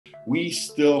we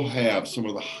still have some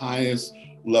of the highest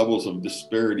levels of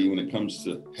disparity when it comes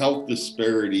to health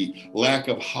disparity, lack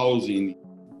of housing.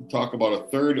 We talk about a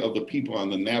third of the people on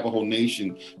the Navajo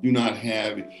Nation do not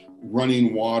have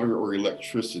running water or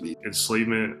electricity.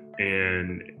 Enslavement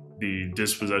and the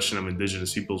dispossession of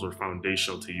indigenous peoples are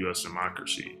foundational to U.S.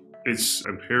 democracy. It's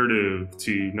imperative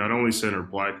to not only center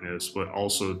Blackness, but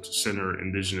also to center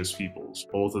indigenous peoples.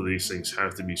 Both of these things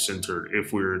have to be centered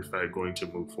if we're in fact going to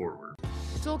move forward.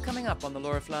 It's all coming up on the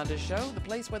Laura Flanders Show, the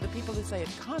place where the people who say it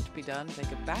can't be done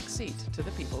take a back seat to the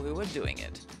people who are doing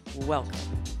it. Welcome.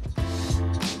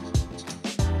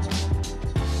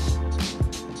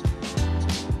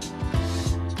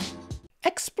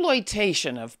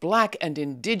 Exploitation of Black and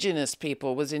Indigenous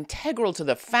people was integral to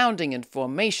the founding and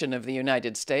formation of the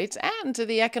United States and to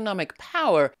the economic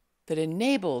power that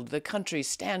enabled the country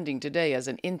standing today as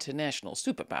an international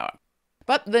superpower.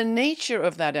 But the nature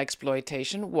of that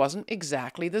exploitation wasn't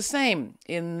exactly the same.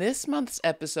 In this month's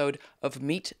episode of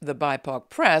Meet the BIPOC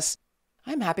Press,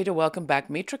 I'm happy to welcome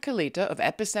back Mitra Kalita of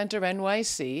Epicenter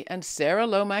NYC and Sara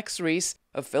Lomax Reese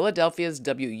of Philadelphia's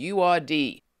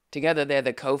WURD. Together, they're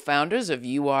the co-founders of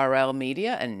URL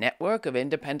Media, a network of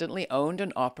independently owned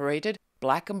and operated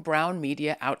Black and brown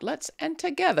media outlets, and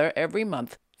together, every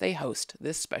month, they host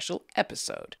this special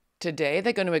episode. Today,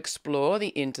 they're going to explore the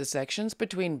intersections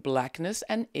between Blackness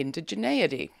and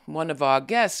indigeneity. One of our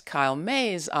guests, Kyle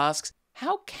Mays, asks,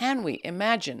 how can we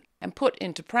imagine and put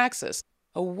into praxis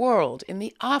a world in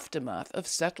the aftermath of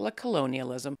settler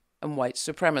colonialism and white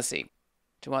supremacy?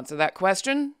 To answer that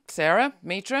question, Sara,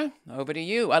 Mitra, over to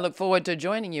you. I look forward to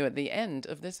joining you at the end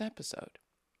of this episode.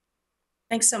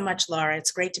 Thanks so much, Laura.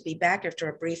 It's great to be back after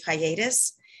a brief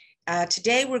hiatus.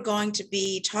 Today, we're going to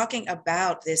be talking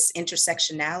about this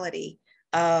intersectionality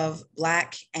of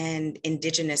Black and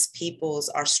Indigenous peoples,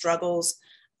 our struggles,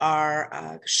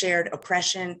 our shared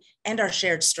oppression, and our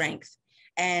shared strength.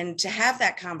 And to have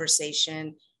that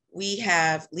conversation, we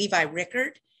have Levi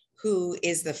Rickert, who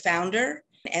is the founder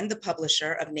and the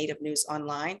publisher of Native News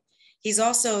Online. He's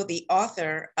also the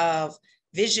author of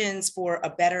Visions for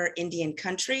a Better Indian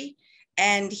Country,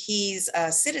 and he's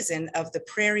a citizen of the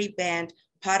Prairie Band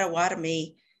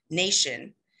Potawatomi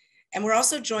Nation. And we're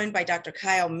also joined by Dr.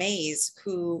 Kyle Mays,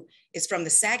 who is from the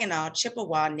Saginaw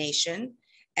Chippewa Nation,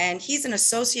 and he's an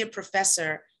associate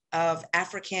professor of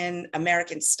African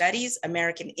American Studies,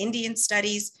 American Indian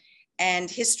Studies,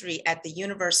 and History at the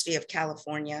University of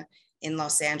California in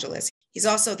Los Angeles. He's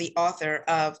also the author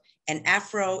of An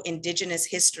Afro-Indigenous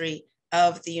History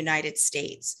of the United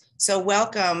States. So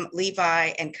welcome, Levi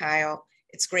and Kyle.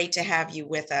 It's great to have you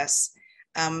with us.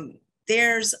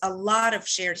 There's a lot of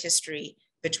shared history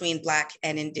between Black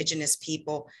and Indigenous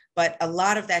people, but a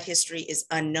lot of that history is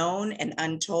unknown and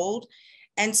untold.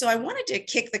 And so I wanted to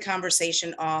kick the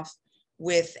conversation off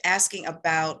with asking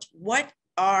about what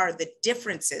are the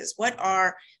differences, what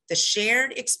are the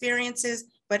shared experiences,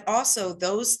 but also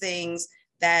those things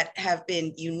that have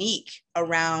been unique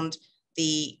around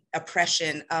the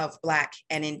oppression of Black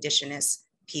and Indigenous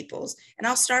peoples. And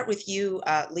I'll start with you,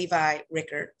 Levi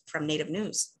Rickert from Native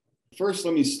News. First,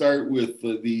 let me start with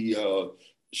the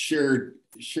shared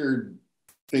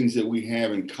things that we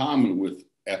have in common with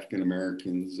African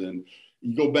Americans. And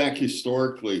you go back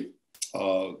historically,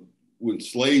 when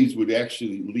slaves would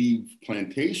actually leave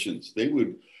plantations, they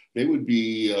would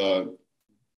be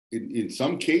in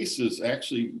some cases,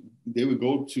 actually, they would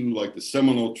go to like the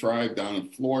Seminole tribe down in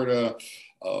Florida,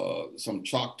 some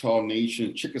Choctaw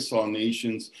Nation, Chickasaw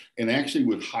nations, and actually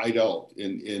would hide out,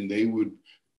 and they would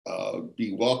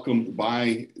be welcomed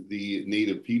by the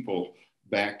Native people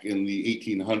back in the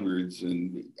 1800s,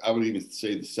 and I would even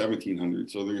say the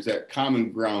 1700s. So there's that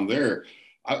common ground there.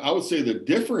 I would say the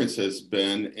difference has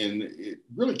been, and it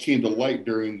really came to light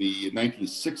during the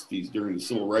 1960s, during the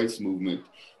Civil Rights Movement,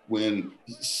 when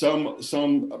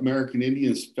some American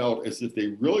Indians felt as if they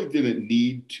really didn't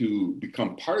need to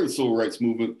become part of the Civil Rights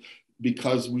Movement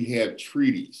because we had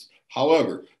treaties.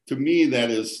 However, to me, and I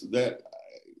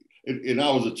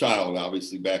was a child,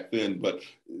 obviously, back then, but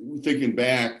thinking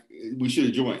back, we should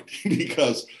have joined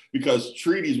because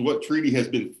treaties, what treaty has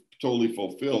been totally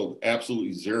fulfilled?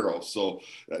 Absolutely zero. So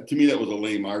to me, that was a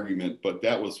lame argument, but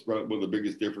that was one of the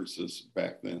biggest differences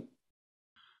back then.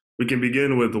 We can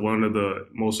begin with one of the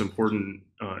most important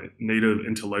Native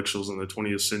intellectuals in the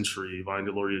 20th century, Vine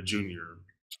Deloria Jr.,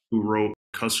 who wrote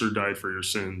Custer Died for Your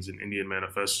Sins, an Indian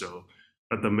Manifesto.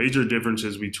 But the major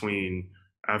differences between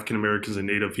African Americans and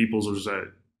Native peoples was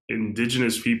that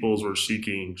Indigenous peoples were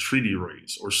seeking treaty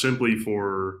rights, or simply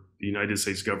for the United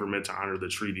States government to honor the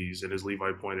treaties. And as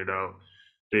Levi pointed out,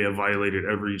 they have violated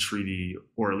every treaty,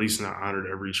 or at least not honored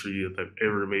every treaty that they've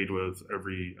ever made with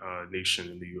every nation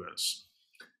in the U.S.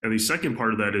 And the second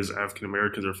part of that is African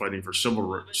Americans are fighting for civil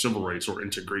rights or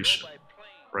integration,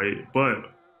 right?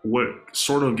 But what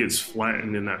sort of gets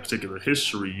flattened in that particular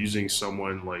history, using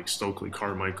someone like Stokely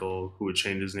Carmichael, who would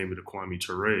change his name to Kwame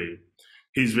Ture,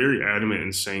 he's very adamant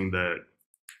in saying that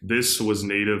this was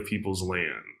Native people's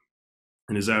land.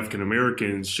 And as African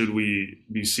Americans, should we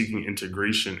be seeking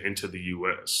integration into the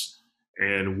US?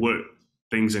 And what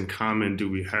things in common do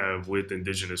we have with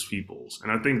Indigenous peoples?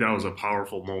 And I think that was a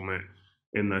powerful moment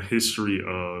in the history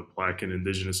of Black and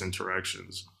Indigenous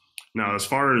interactions. Now, as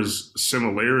far as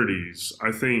similarities,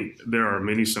 I think there are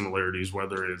many similarities,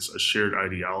 whether it's a shared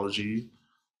ideology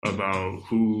about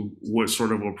what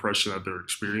sort of oppression that they're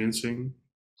experiencing.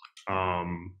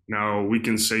 Now, we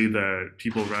can say that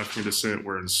people of African descent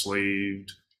were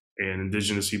enslaved and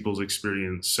Indigenous peoples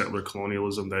experienced settler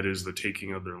colonialism, that is the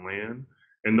taking of their land.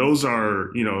 And those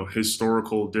are,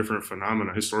 historically different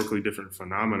phenomena.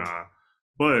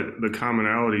 But the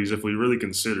commonalities, if we really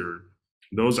consider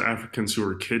those Africans who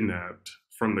were kidnapped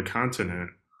from the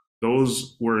continent,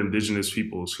 those were Indigenous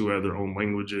peoples who had their own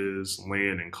languages,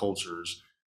 land, and cultures.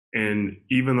 And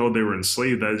even though they were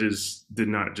enslaved, that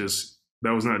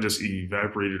was not just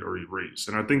evaporated or erased.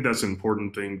 And I think that's an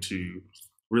important thing to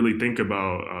really think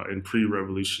about in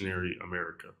pre-revolutionary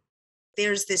America.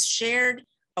 There's this shared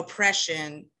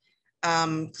oppression.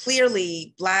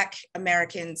 Clearly, Black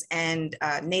Americans and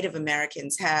Native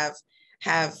Americans have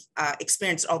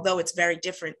experienced, although it's very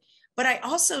different. But I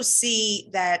also see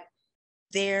that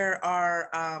there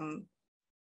are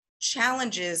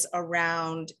challenges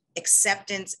around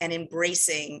acceptance and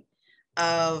embracing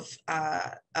of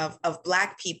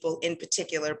Black people in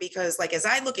particular, because like, as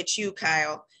I look at you,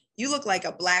 Kyle, you look like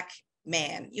a Black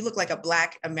man, you look like a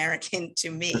Black American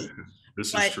to me.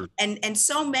 This is true. And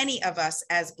so many of us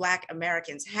as Black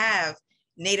Americans have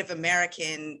Native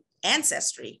American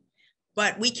ancestry,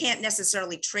 but we can't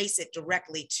necessarily trace it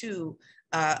directly to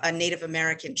a Native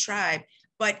American tribe.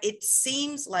 But it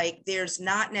seems like there's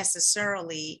not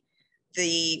necessarily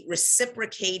the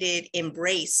reciprocated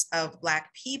embrace of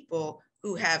Black people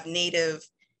who have Native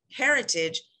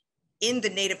heritage in the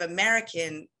Native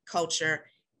American culture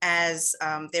as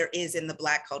there is in the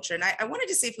Black culture. And I wanted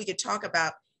to see if we could talk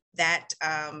about that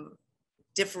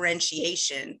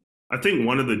differentiation. I think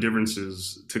one of the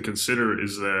differences to consider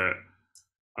is that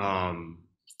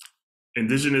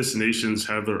Indigenous nations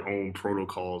have their own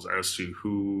protocols as to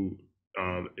who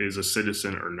is a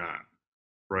citizen or not,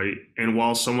 right? And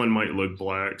while someone might look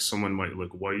Black, someone might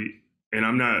look white, and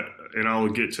I'll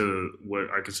get to what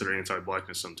I consider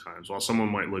anti-Blackness sometimes. While someone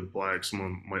might look Black,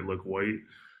 someone might look white,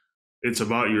 it's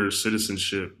about your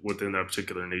citizenship within that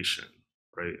particular nation,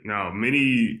 right? Now,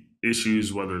 many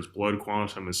issues, whether it's blood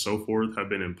quantum and so forth, have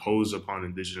been imposed upon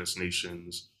Indigenous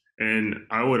nations. And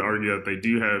I would argue that they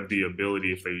do have the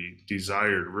ability, if they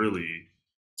desired really,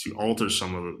 to alter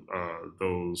some of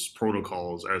those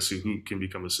protocols as to who can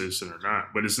become a citizen or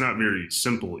not. But it's not very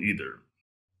simple either.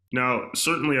 Now,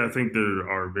 certainly, I think there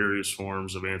are various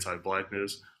forms of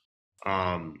anti-Blackness.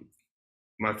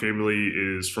 My family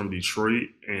is from Detroit,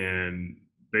 and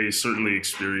they certainly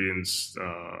experienced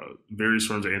various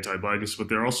forms of anti-Blackness, but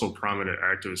they're also prominent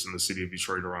activists in the city of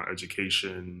Detroit around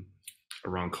education,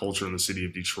 around culture in the city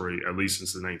of Detroit, at least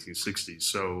since the 1960s.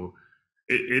 So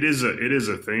it is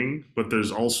a thing, but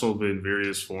there's also been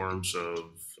various forms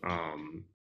of,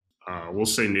 we'll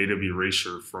say, Native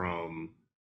erasure from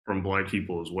Black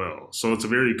people as well. So it's a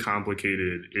very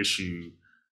complicated issue,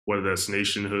 whether that's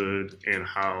nationhood and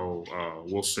how,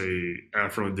 we'll say,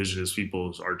 Afro-Indigenous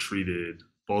peoples are treated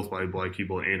both by Black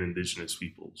people and Indigenous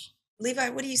peoples. Levi,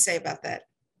 what do you say about that?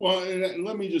 Well, and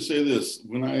let me just say this.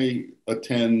 When I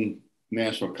attend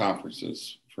national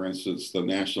conferences, for instance, the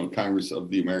National Congress of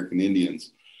the American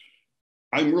Indians,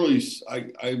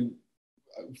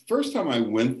 first time I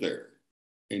went there,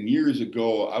 and years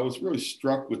ago, I was really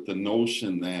struck with the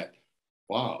notion that,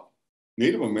 wow,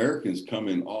 Native Americans come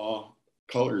in all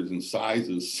colors and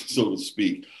sizes, so to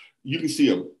speak. You can see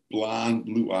a blonde,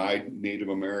 blue-eyed Native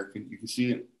American. You can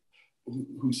see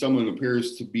who someone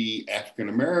appears to be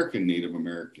African-American, Native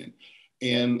American.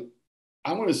 And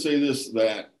I want to say this,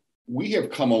 that we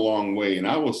have come a long way, and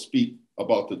I will speak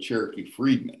about the Cherokee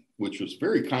Freedmen, which was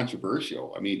very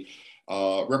controversial. I mean,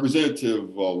 Representative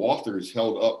Walters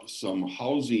held up some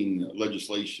housing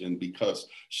legislation because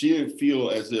she didn't feel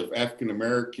as if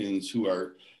African-Americans who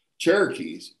are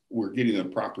Cherokees were getting the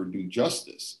proper due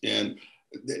justice. And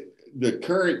the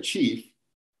current chief,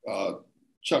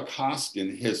 Chuck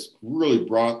Hoskin, has really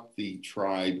brought the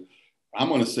tribe I'm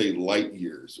going to say light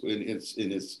years, and it's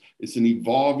an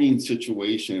evolving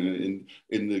situation.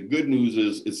 And the good news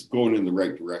is it's going in the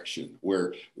right direction,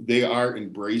 where they are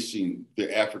embracing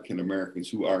the African Americans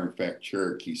who are in fact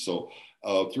Cherokee. So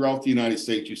throughout the United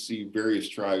States, you see various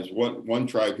tribes. One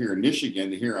tribe here in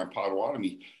Michigan, here on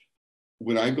Potawatomi,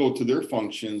 when I go to their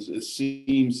functions, it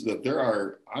seems that there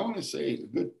are, I want to say, a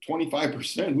good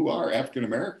 25% who are African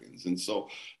Americans. And so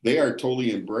they are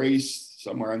totally embraced.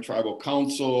 Some are on tribal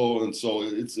council. And so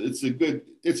it's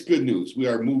good news. We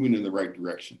are moving in the right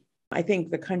direction. I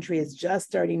think the country is just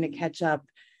starting to catch up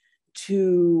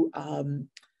to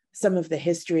some of the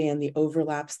history and the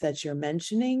overlaps that you're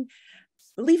mentioning.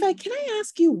 Levi, can I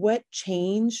ask you what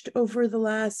changed over the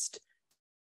last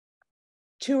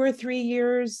 2 or 3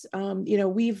 years?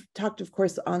 We've talked, of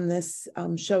course, on this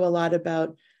show a lot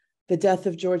about the death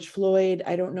of George Floyd.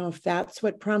 I don't know if that's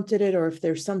what prompted it or if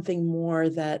there's something more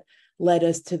that led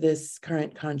us to this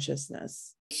current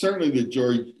consciousness. Certainly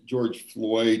the George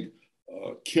Floyd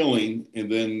killing,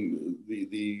 and then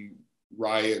the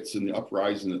riots and the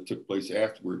uprising that took place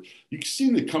afterward, you can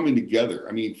see them coming together.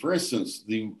 I mean, for instance,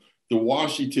 the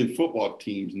Washington football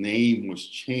team's name was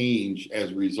changed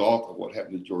as a result of what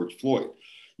happened to George Floyd.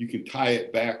 You can tie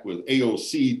it back with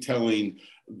AOC telling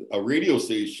a radio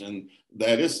station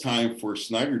that it's time for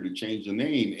Snyder to change the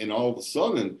name. And all of a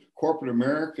sudden, corporate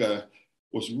America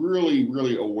was really,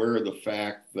 really aware of the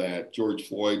fact that George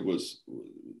Floyd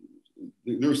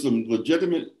there's some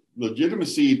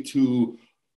legitimacy to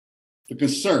the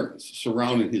concerns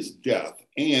surrounding his death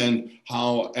and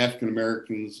how African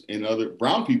Americans and other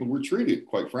brown people were treated,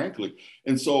 quite frankly.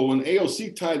 And so when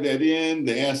AOC tied that in,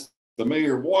 they asked the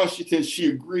mayor of Washington, she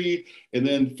agreed. And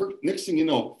then next thing you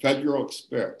know,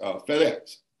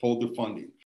 FedEx pulled the funding.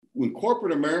 When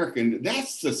corporate America, and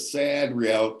that's the sad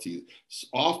reality,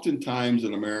 oftentimes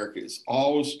in America, it's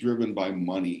always driven by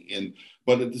money.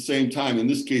 But at the same time, in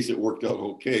this case, it worked out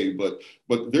okay. But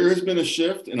there has been a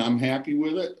shift, and I'm happy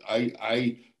with it.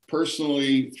 I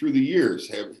personally, through the years,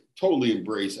 have totally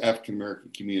embraced African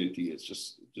American community. It's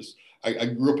just I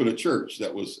grew up in a church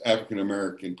that was African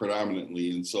American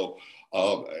predominantly, and so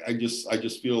I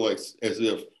just feel like as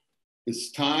if it's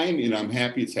time, and I'm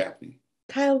happy it's happening.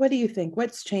 Kyle, what do you think?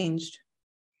 What's changed?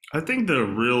 I think the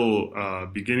real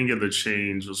beginning of the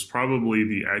change was probably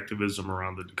the activism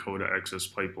around the Dakota Access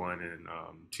Pipeline in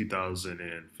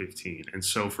 2015. And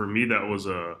so for me, that was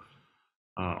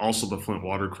also the Flint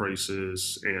water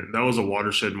crisis. And that was a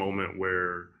watershed moment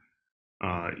where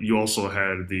you also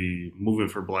had the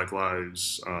Movement for Black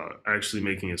Lives actually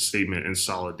making a statement in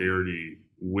solidarity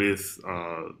with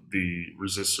the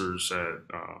resistors at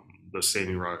the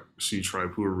Standing Rock Sioux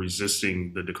tribe who were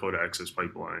resisting the Dakota Access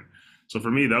Pipeline. So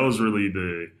for me, that was really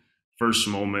the first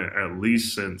moment, at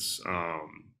least since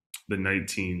the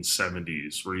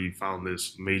 1970s, where you found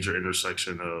this major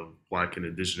intersection of Black and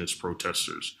Indigenous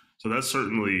protesters. So that's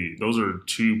certainly, those are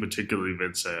two particular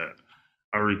events that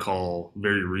I recall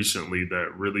very recently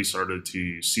that really started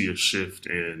to see a shift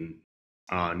in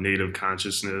Native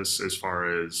consciousness as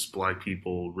far as Black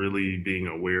people really being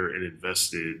aware and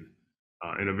invested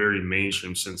in a very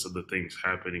mainstream sense of the things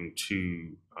happening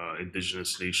to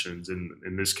Indigenous nations,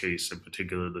 in this case, in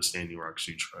particular, the Standing Rock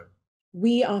Sioux tribe.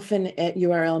 We often at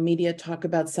URL Media talk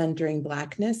about centering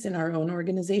Blackness in our own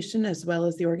organization, as well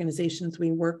as the organizations we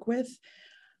work with.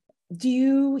 Do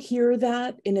you hear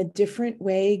that in a different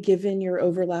way, given your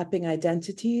overlapping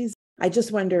identities? I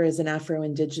just wonder, as an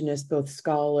Afro-Indigenous, both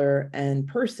scholar and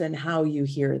person, how you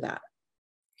hear that.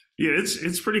 Yeah,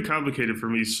 it's pretty complicated for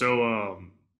me. So,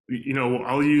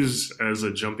 I'll use as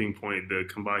a jumping point the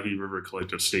Combahee River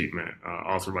Collective Statement,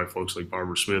 authored by folks like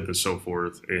Barbara Smith and so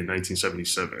forth in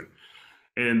 1977.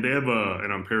 And they have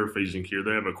and I'm paraphrasing here,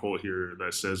 they have a quote here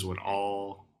that says,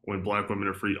 when Black women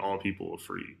are free, all people are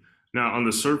free. Now, on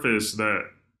the surface, that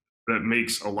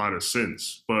makes a lot of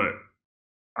sense, but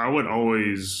I would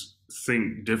always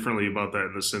think differently about that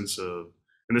in the sense of,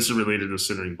 and this is related to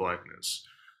centering Blackness.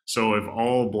 So if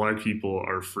all Black people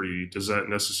are free, does that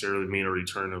necessarily mean a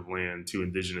return of land to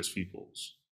Indigenous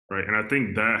peoples, right? And I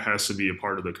think that has to be a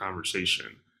part of the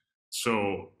conversation.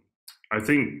 So I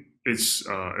think it's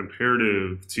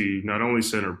imperative to not only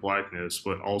center Blackness,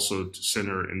 but also to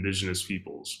center Indigenous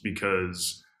peoples,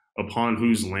 because upon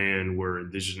whose land were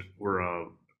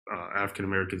African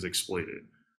Americans exploited.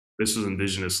 This is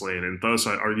Indigenous land. And thus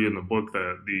I argue in the book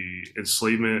that the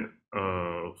enslavement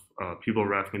of people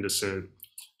of African descent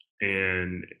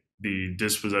and the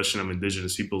dispossession of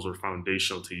Indigenous peoples are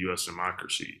foundational to U.S.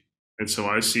 democracy. And so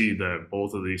I see that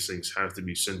both of these things have to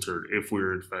be centered if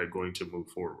we're in fact going to move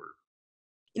forward.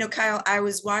 You know, Kyle, I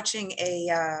was watching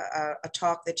a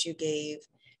talk that you gave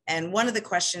And one of the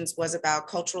questions was about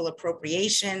cultural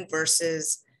appropriation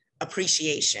versus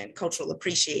appreciation, cultural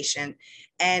appreciation.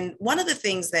 And one of the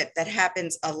things that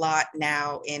happens a lot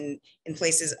now in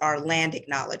places are land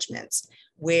acknowledgements,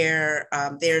 where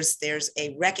there's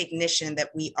a recognition that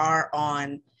we are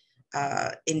on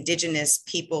Indigenous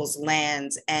people's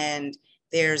lands, and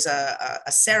there's a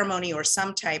ceremony or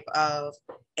some type of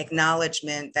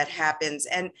acknowledgement that happens.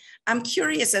 And I'm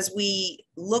curious, as we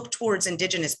look towards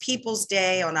Indigenous Peoples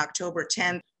Day on October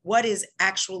 10th, what is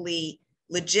actually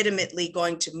legitimately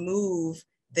going to move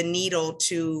the needle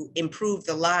to improve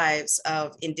the lives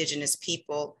of Indigenous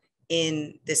people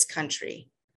in this country?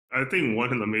 I think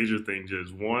one of the major things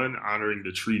is, one, honoring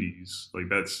the treaties, like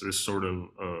that's this sort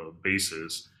of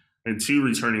basis, and two,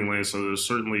 returning land. So there's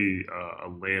certainly a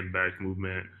land back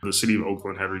movement. The city of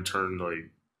Oakland had returned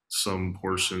like some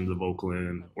portions of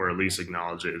Oakland, or at least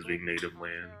acknowledge it as being native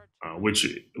land, which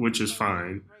is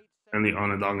fine. And the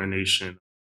Onondaga Nation,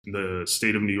 the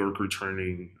state of New York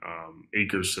returning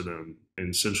acres to them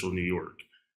in central New York.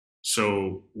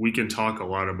 So we can talk a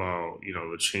lot about,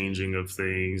 the changing of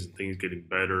things and things getting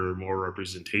better, more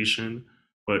representation.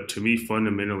 But to me,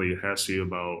 fundamentally, it has to be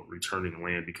about returning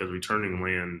land, because returning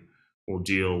land will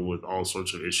deal with all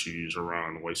sorts of issues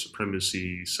around white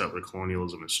supremacy, settler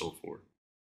colonialism, and so forth.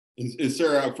 And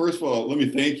Sara, first of all, let me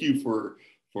thank you for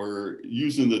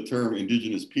using the term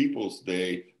Indigenous Peoples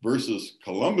Day versus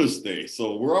Columbus Day.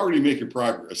 So we're already making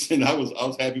progress, and I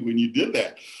was happy when you did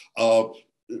that.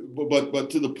 But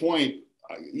to the point,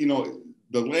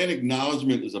 the land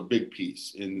acknowledgement is a big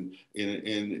piece, and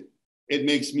it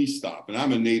makes me stop. And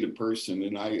I'm a Native person,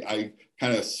 and I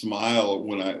kind of smile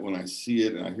when I see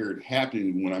it and I hear it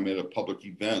happening when I'm at a public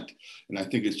event. And I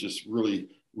think it's just really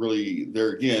there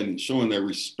again, showing their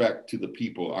respect to the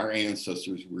people, our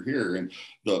ancestors who were here, and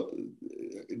the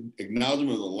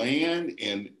acknowledgement of the land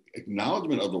and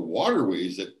acknowledgement of the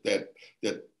waterways that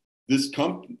this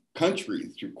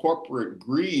country, through corporate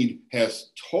greed,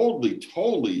 has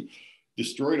totally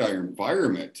destroyed our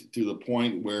environment to the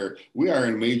point where we are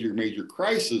in major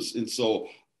crisis. And so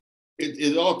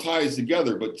it all ties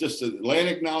together, but just land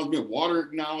acknowledgement, water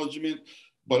acknowledgement.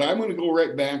 But I'm going to go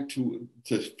right back to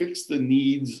fix the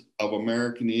needs of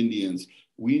American Indians.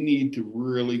 We need to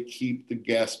really keep the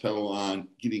gas pedal on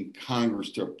getting Congress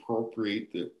to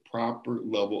appropriate the proper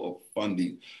level of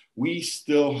funding. We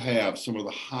still have some of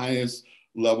the highest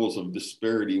levels of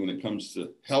disparity when it comes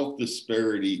to health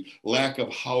disparity, lack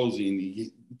of housing.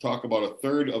 You talk about a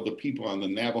third of the people on the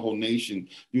Navajo Nation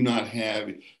do not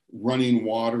have running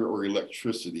water or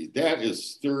electricity. That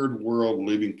is third world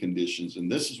living conditions. And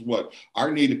this is what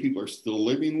our Native people are still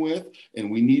living with.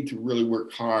 And we need to really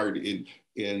work hard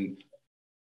in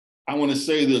I want to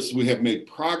say this, we have made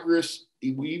progress.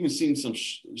 We even seen some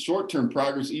short-term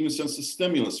progress even since the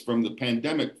stimulus from the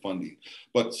pandemic funding.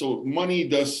 But so money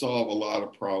does solve a lot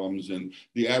of problems, and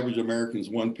the average American is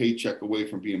one paycheck away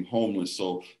from being homeless.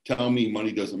 So tell me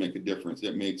money doesn't make a difference.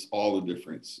 It makes all the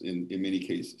difference in many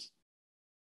cases.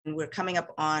 We're coming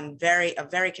up on a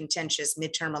very contentious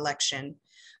midterm election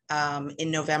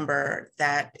in November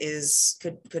that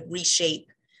could reshape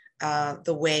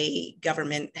the way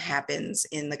government happens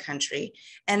in the country.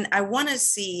 And I want to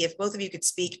see if both of you could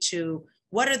speak to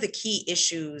what are the key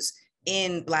issues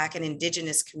in Black and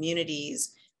Indigenous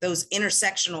communities, those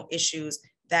intersectional issues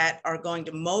that are going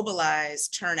to mobilize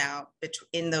turnout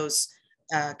in those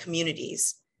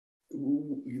communities.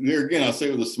 There again, I'll say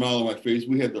it with a smile on my face,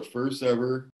 we had the first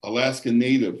ever Alaska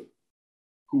Native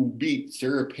who beat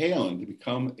Sarah Palin to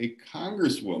become a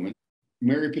congresswoman,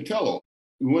 Mary Patello.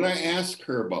 When I asked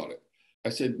her about it, I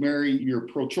said, Mary, you're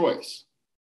pro-choice.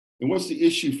 And what's the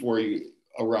issue for you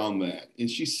around that? And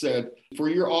she said, for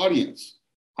your audience,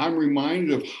 I'm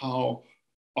reminded of how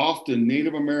often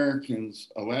Native Americans,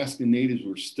 Alaskan Natives,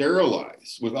 were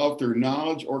sterilized without their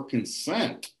knowledge or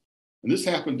consent. And this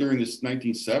happened during the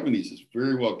 1970s. It's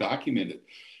very well documented.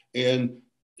 And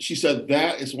she said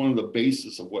that is one of the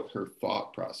basis of what her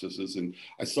thought process is. And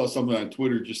I saw something on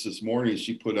Twitter just this morning.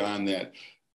 She put on that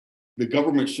the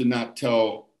government should not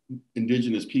tell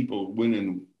Indigenous people when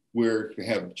and where to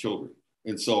have children.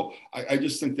 And so I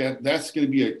just think that's going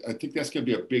to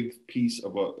be a big piece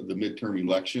of the midterm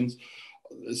elections.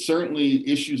 Certainly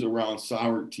issues around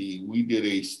sovereignty. We did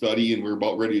a study and we're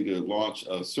about ready to launch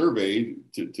a survey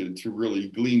to really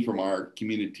glean from our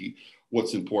community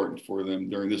what's important for them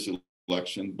during this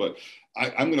election. But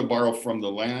I'm going to borrow from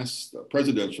the last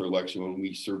presidential election when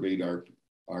we surveyed our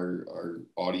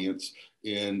audience,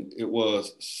 and it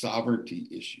was sovereignty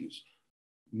issues.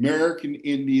 American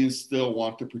Indians still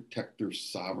want to protect their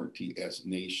sovereignty as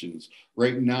nations.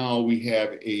 Right now, we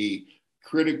have a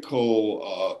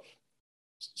critical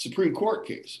Supreme Court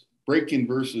case, Breakin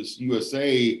versus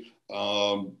USA,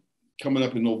 coming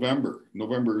up in November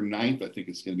 9th, I think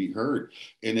it's going to be heard.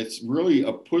 And it's really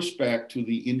a pushback to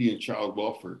the Indian Child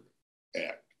Welfare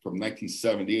Act from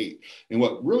 1978. And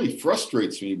what really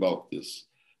frustrates me about this,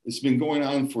 it's been going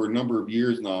on for a number of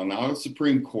years now. Now it's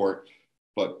Supreme Court,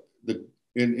 but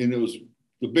it was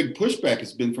the big pushback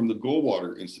has been from the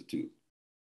Goldwater Institute.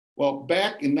 Well,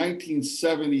 back in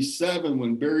 1977,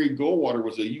 when Barry Goldwater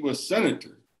was a U.S.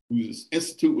 Senator, whose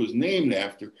institute was named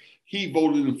after, he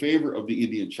voted in favor of the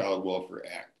Indian Child Welfare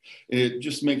Act. And it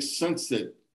just makes sense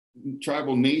that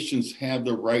tribal nations have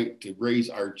the right to raise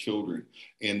our children.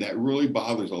 And that really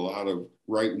bothers a lot of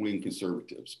right-wing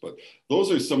conservatives. But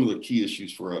those are some of the key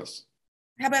issues for us.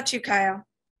 How about you, Kyle?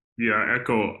 Yeah, I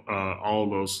echo all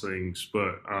those things,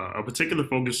 but a particular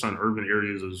focus on urban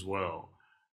areas as well.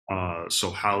 So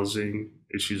housing,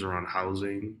 issues around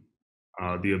housing,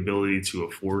 the ability to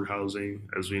afford housing.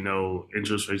 As we know,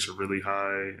 interest rates are really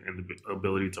high, and the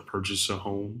ability to purchase a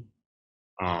home.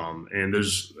 And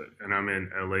I'm in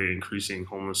LA, increasing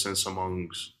homelessness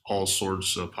amongst all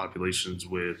sorts of populations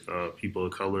with people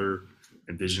of color,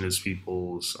 Indigenous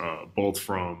peoples, both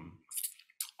from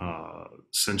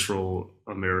Central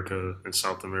America and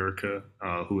South America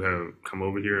who have come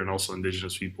over here, and also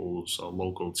Indigenous peoples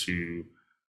local to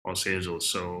Los Angeles.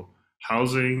 So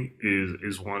housing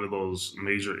is one of those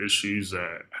major issues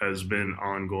that has been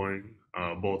ongoing,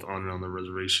 both on and on the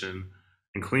reservation.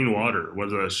 And clean water,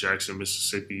 whether that's Jackson,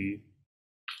 Mississippi,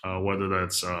 whether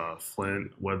that's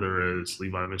Flint, whether, as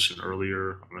Levi mentioned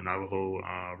earlier, on the Navajo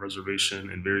reservation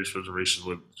and various reservations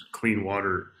with clean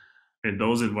water. And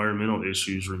those environmental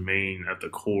issues remain at the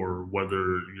core,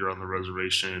 whether you're on the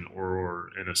reservation or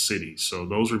in a city. So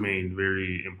those remain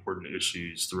very important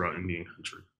issues throughout Indian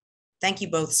country. Thank you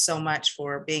both so much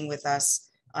for being with us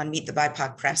on Meet the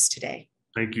BIPOC Press today.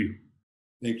 Thank you.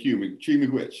 Thank you, Chief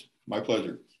McGuitch. My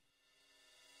pleasure.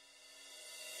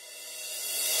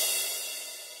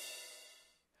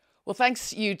 Well,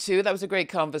 thanks, you two. That was a great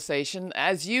conversation.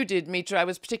 As you did, Mitra, I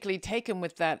was particularly taken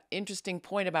with that interesting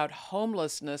point about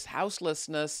homelessness,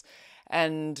 houselessness,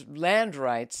 and land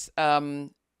rights.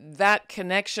 That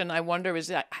connection, I wonder,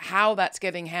 is how that's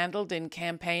getting handled in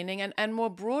campaigning. And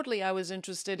more broadly, I was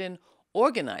interested in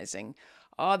organizing.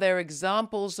 Are there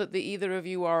examples that either of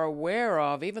you are aware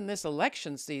of, even this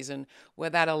election season,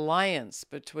 where that alliance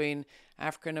between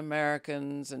African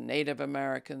Americans and Native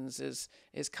Americans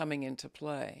is coming into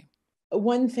play?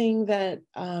 One thing that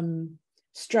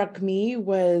struck me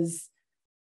was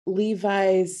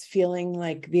Levi's feeling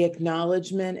like the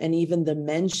acknowledgement and even the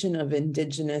mention of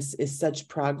Indigenous is such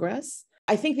progress.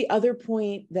 I think the other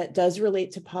point that does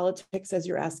relate to politics, as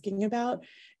you're asking about,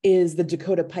 is the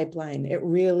Dakota pipeline. It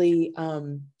really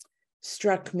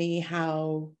struck me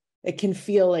how it can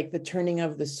feel like the turning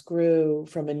of the screw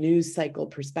from a news cycle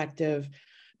perspective.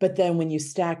 But then when you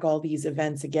stack all these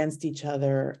events against each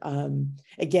other,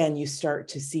 again, you start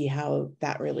to see how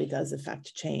that really does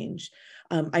affect change.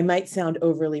 I might sound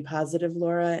overly positive,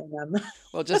 Laura.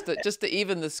 Well, just to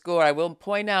even the score, I will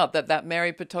point out that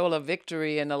Mary Patola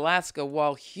victory in Alaska,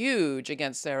 while huge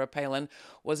against Sarah Palin,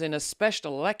 was in a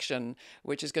special election,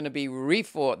 which is going to be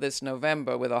refought this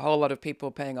November with a whole lot of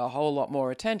people paying a whole lot more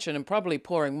attention and probably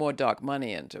pouring more dark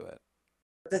money into it.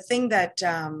 The thing that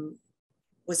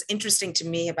was interesting to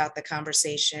me about the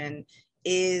conversation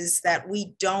is that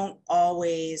we don't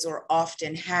always or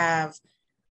often have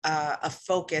a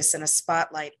focus and a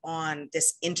spotlight on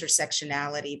this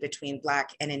intersectionality between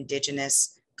Black and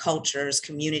Indigenous cultures,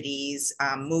 communities,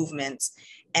 movements.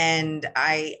 And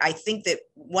I think that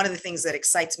one of the things that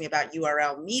excites me about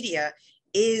URL Media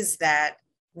is that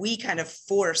we kind of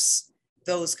force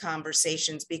those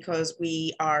conversations because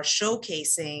we are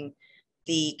showcasing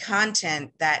the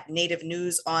content that Native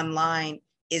News Online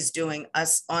is doing,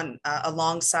 us on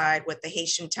alongside what the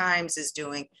Haitian Times is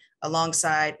doing,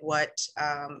 alongside what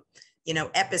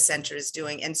Epicenter is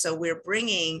doing. And so we're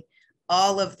bringing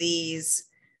all of these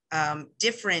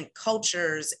different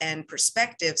cultures and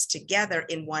perspectives together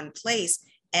in one place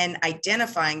and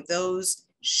identifying those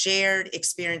shared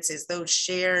experiences, those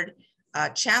shared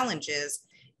challenges.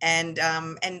 And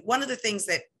one of the things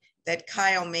that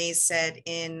Kyle Mays said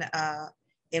in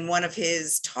one of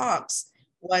his talks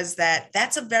was that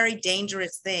that's a very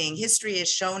dangerous thing. History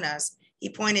has shown us. He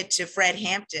pointed to Fred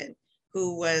Hampton,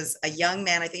 who was a young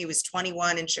man, I think he was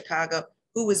 21 in Chicago,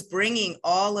 who was bringing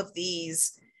all of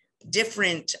these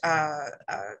different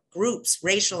groups,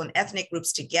 racial and ethnic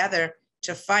groups, together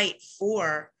to fight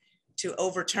to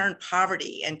overturn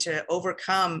poverty and to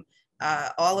overcome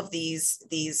all of these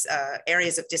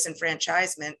areas of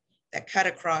disenfranchisement that cut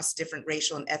across different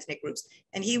racial and ethnic groups.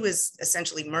 And he was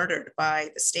essentially murdered by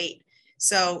the state.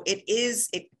 So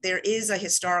there is a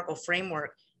historical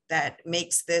framework that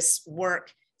makes this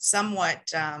work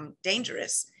somewhat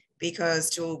dangerous, because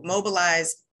to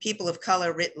mobilize people of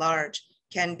color writ large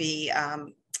can be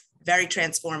very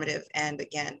transformative and,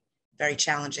 again, very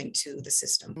challenging to the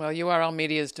system. Well, URL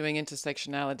Media is doing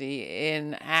intersectionality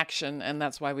in action, and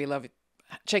that's why we love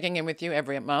checking in with you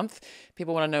every month.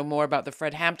 People want to know more about the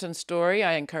Fred Hampton story.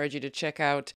 I encourage you to check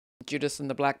out Judas and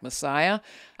the Black Messiah.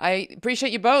 I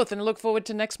appreciate you both and look forward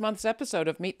to next month's episode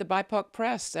of Meet the BIPOC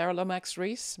Press. Sara, Lomax,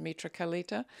 Reese, Mitra,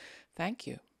 Kalita, thank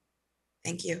you.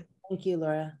 Thank you. Thank you,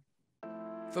 Laura.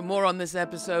 For more on this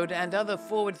episode and other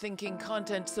forward-thinking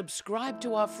content, subscribe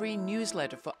to our free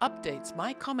newsletter for updates,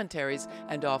 my commentaries,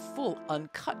 and our full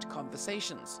uncut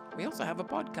conversations. We also have a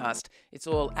podcast. It's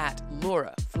all at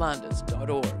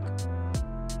lauraflanders.org.